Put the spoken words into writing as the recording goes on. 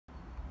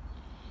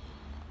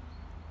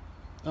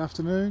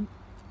Afternoon.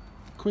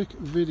 Quick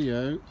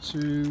video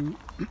to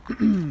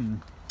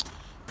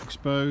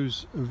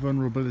expose a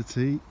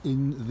vulnerability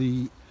in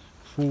the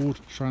Ford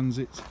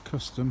Transit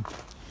Custom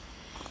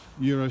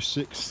Euro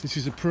 6. This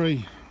is a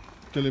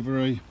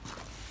pre-delivery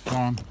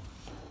van.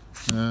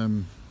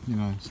 You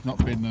know, it's not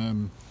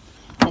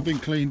been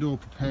cleaned or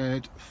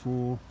prepared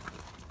for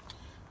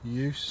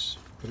use,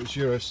 but it's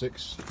Euro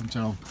 6. You can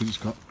tell because it's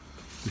got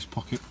this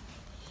pocket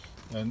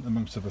and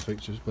amongst other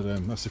features, but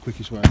that's the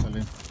quickest way of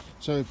telling.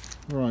 So,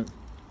 right,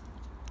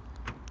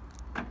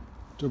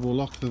 double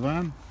lock the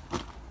van.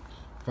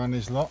 Van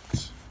is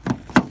locked.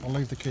 I'll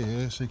leave the key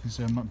here so you can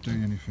see I'm not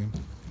doing anything.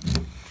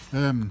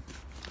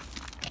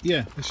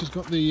 Yeah, this has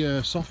got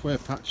the software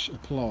patch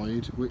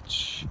applied,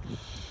 which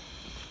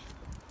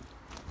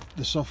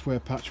the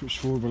software patch which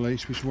Ford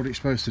released, which what it's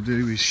supposed to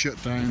do is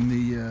shut down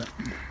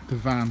the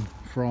van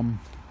from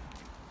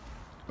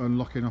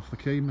unlocking off the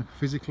key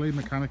physically,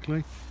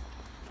 mechanically.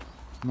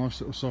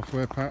 Nice little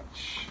software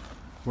patch.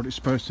 What it's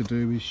supposed to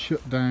do is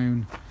shut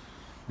down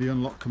the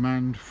unlock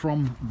command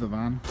from the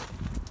van,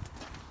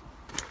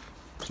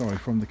 sorry,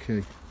 from the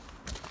key.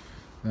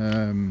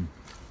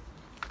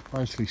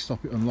 Basically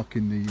stop it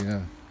unlocking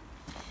the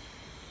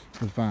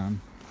van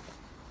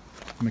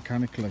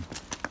mechanically.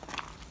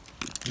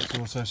 It's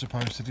also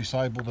supposed to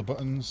disable the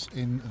buttons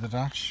in the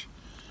dash.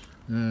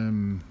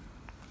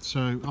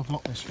 So I've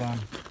locked this van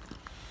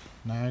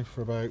now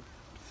for about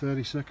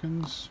 30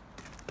 seconds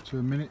to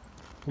a minute.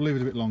 We'll leave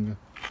it a bit longer.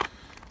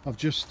 I've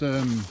just,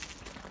 I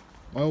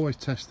always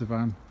test the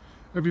van.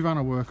 Every van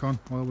I work on,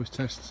 I always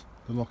test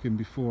the locking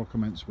before I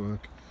commence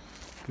work,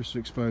 just to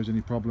expose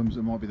any problems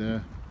that might be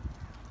there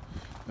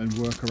and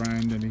work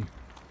around any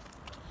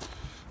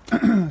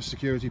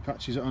security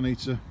patches that I need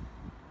to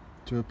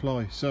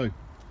apply. So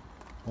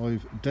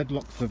I've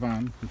deadlocked the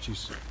van, which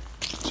is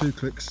 2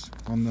 clicks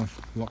on the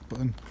lock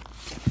button.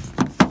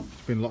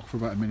 It's been locked for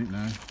about a minute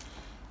now.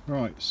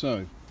 Right,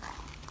 so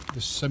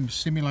just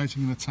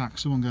simulating an attack.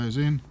 Someone goes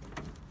in.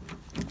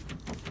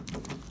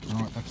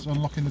 Alright, that's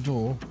unlocking the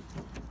door,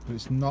 but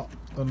it's not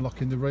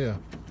unlocking the rear.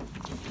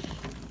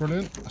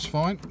 Brilliant, that's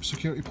fine.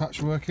 Security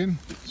patch working.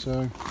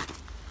 So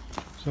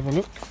let's have a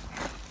look.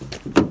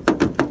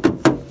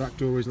 Back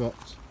door is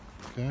locked.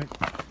 Okay.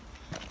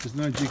 There's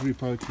no jiggery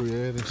pokery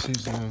here. This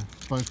is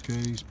both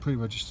keys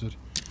pre-registered.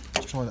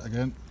 Let's try that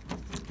again.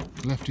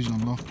 Left is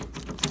unlocked.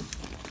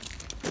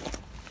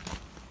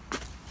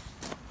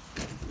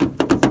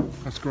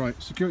 That's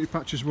great. Security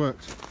patch has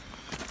worked.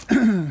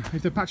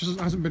 If the patch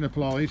hasn't been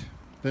applied,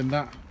 then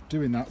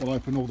doing that will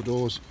open all the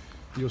doors.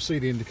 You'll see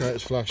the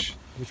indicators flash,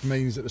 which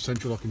means that the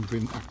central locking has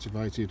been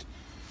activated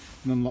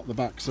and unlock the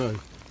back. So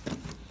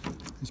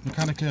it's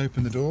mechanically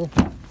open the door.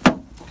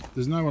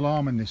 There's no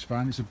alarm in this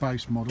van, it's a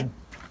base model.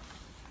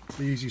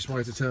 The easiest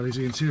way to tell is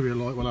the interior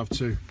light will have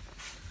 2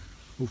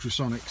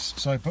 ultrasonics.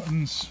 So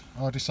buttons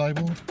are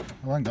disabled.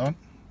 Oh, hang on,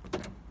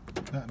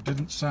 that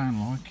didn't sound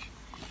like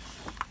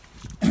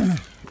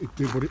it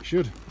did what it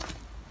should.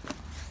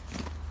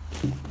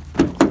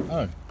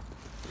 Oh,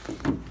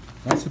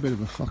 that's a bit of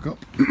a fuck up.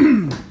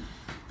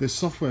 This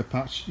software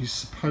patch is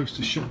supposed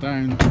to shut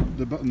down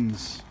the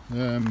buttons.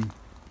 I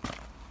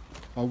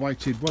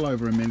waited well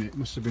over a minute,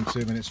 must have been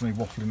 2 minutes of me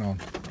waffling on.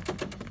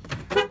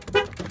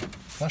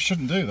 That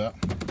shouldn't do that.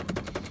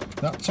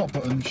 That top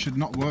button should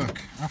not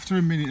work. After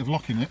a minute of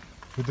locking it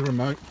with the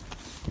remote,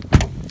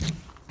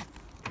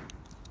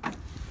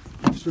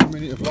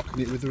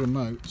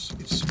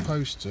 it's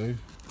supposed to,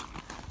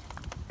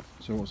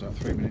 so what's that,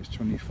 3 minutes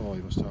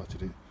 25 I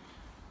started it.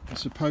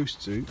 It's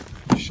supposed to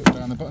shut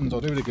down the buttons. I'll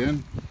do it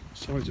again.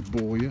 Sorry to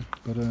bore you,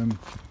 but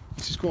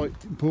this is quite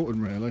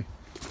important really.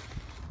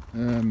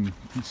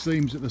 It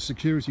seems that the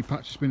security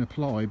patch has been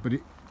applied, but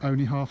it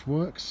only half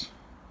works.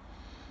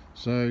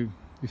 So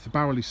if the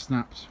barrel is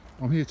snapped,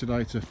 I'm here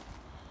today to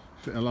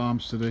fit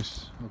alarms to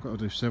this. I've got to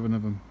do 7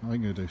 of them. I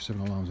ain't going to do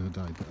 7 alarms in a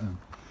day, but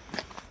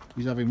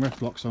he's having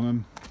Replocks on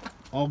them.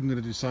 I'm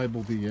going to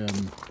disable the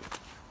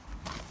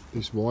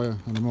this wire,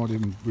 and I might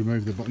even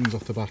remove the buttons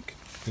off the back,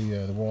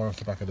 the wire off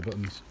the back of the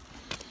buttons,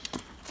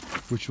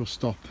 which will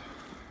stop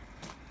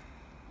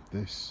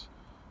this.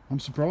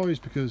 I'm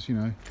surprised because, you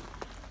know,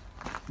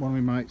 one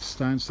of my mates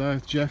down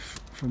south,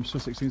 Jeff from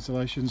Sussex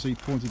Installations, he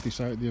pointed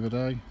this out the other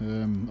day.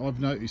 I've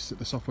noticed that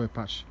the software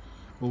patch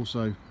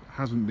also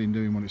hasn't been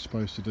doing what it's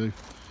supposed to do.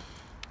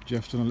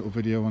 Jeff's done a little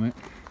video on it.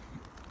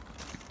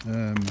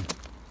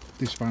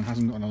 This van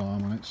hasn't got an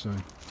alarm on it, so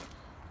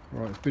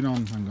right, it's been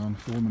on, hang on,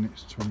 4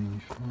 minutes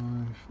 25, 4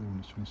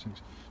 minutes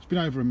 26. It's been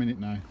over a minute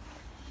now.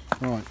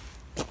 Right,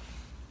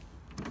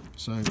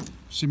 so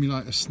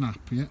simulate a snap,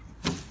 yeah.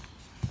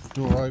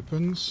 Door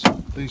opens,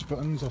 these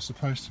buttons are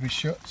supposed to be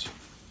shut.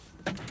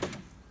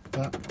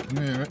 That, can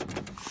you hear it?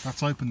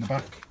 That's opened the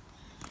back.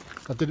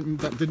 That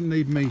didn't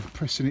need me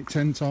pressing it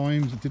 10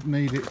 times. I didn't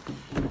need it.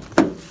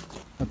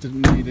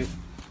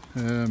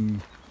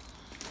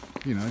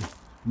 You know,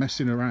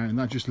 messing around.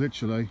 That just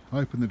literally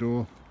opened the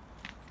door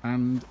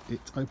and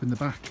it opened the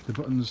back. The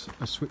buttons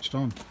are switched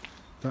on.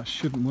 That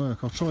shouldn't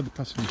work. I'll try the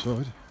passenger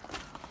side.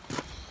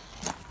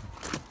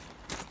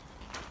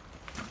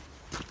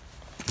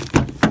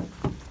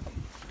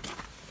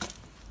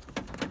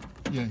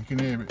 Yeah, you can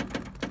hear it.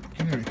 You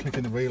can hear it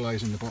clicking the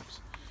relays in the box.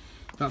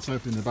 That's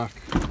opening the back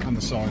and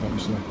the side,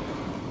 obviously.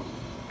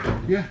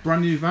 Yeah,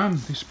 brand new van.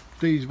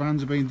 These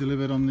vans are being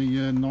delivered on the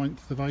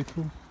 9th of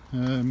April.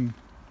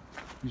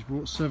 He's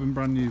brought 7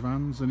 brand new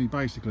vans, and he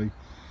basically,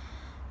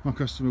 my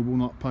customer will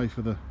not pay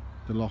for the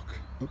lock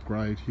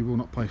upgrade. He will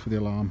not pay for the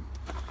alarm.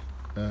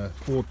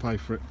 Ford pay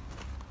for it,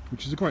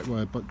 which is a great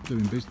way of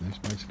doing business.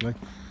 Basically,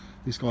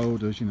 this guy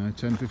orders, you know,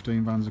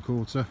 10-15 vans a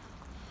quarter,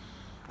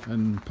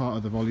 and part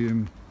of the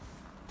volume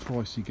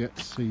price he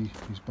gets,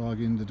 he's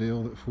bargained the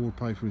deal that Ford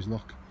pay for his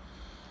lock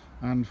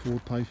and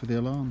Ford pay for the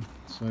alarm.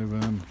 So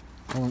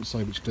I won't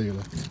say which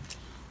dealer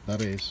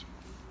that is,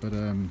 but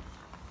you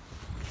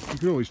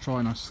could always try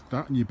and ask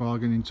that in your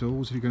bargaining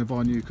tools if you're going to buy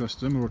a new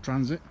custom or a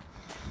transit.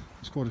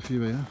 There's quite a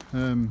few here.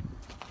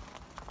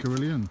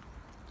 Carillion.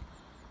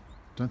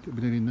 Don't think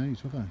we're needing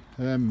these, have they?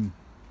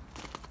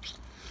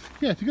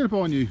 Yeah, if you're going to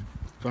buy a new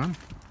van,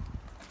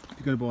 if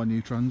you're going to buy a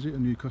new transit, a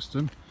new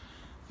custom,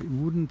 it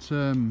wouldn't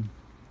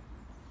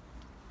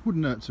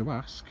hurt to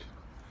ask.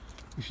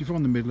 If you're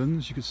from the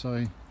Midlands, you could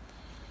say,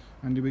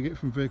 Andy, we get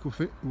from Vehicle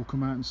Fit, will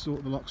come out and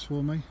sort the locks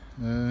for me.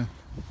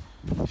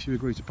 If you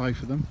agree to pay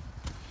for them,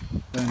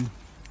 then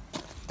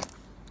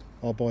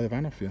I'll buy a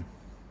van off you.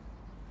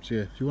 So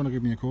yeah, if you want to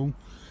give me a call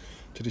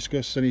to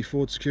discuss any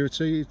Ford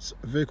security, it's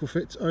Vehicle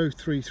Fit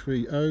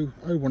 0330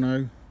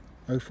 010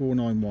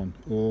 0491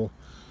 or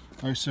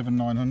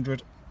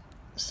 07900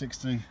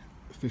 60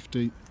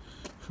 50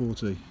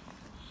 40.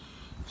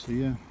 So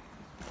yeah,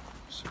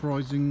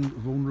 surprising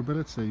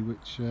vulnerability,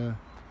 which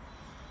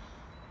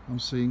I'm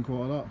seeing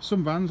quite a lot.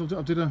 Some vans,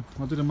 I did a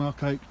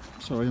Mark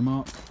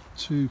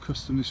 2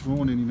 custom this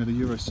morning, you know, the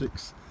Euro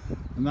 6,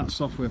 and that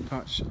software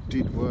patch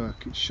did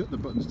work. It shut the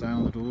buttons down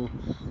on the door,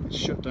 it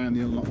shut down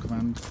the unlock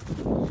command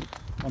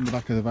on the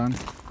back of the van.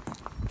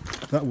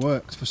 That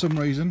worked. For some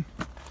reason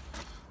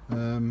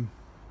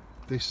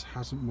this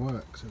hasn't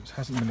worked, so it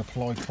hasn't been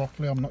applied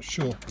properly. I'm not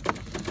sure.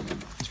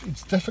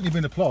 It's definitely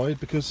been applied,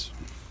 because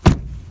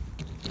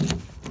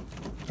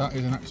that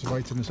is an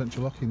activated and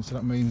central locking, so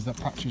that means that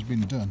patch has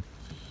been done.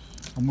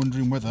 I'm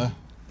wondering whether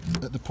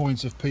at the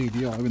point of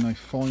PDI, when they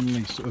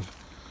finally sort of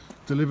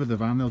deliver the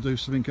van, they'll do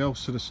something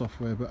else to the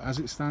software. But as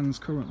it stands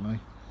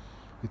currently,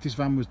 if this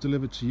van was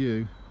delivered to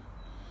you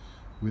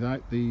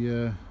without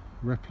the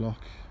Replock,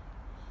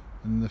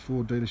 and the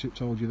Ford dealership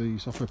told you the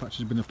software patch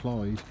has been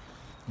applied,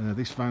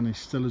 this van is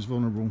still as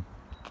vulnerable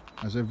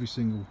as every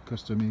single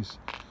custom is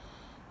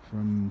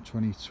from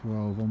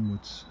 2012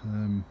 onwards.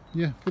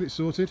 Yeah, get it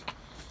sorted.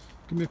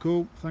 Give me a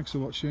call. Thanks for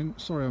watching.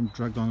 Sorry I'm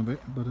dragged on a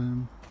bit, but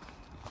I'm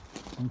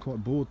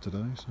quite bored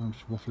today, so I'm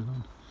just waffling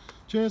on.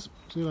 Cheers,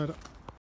 see you later.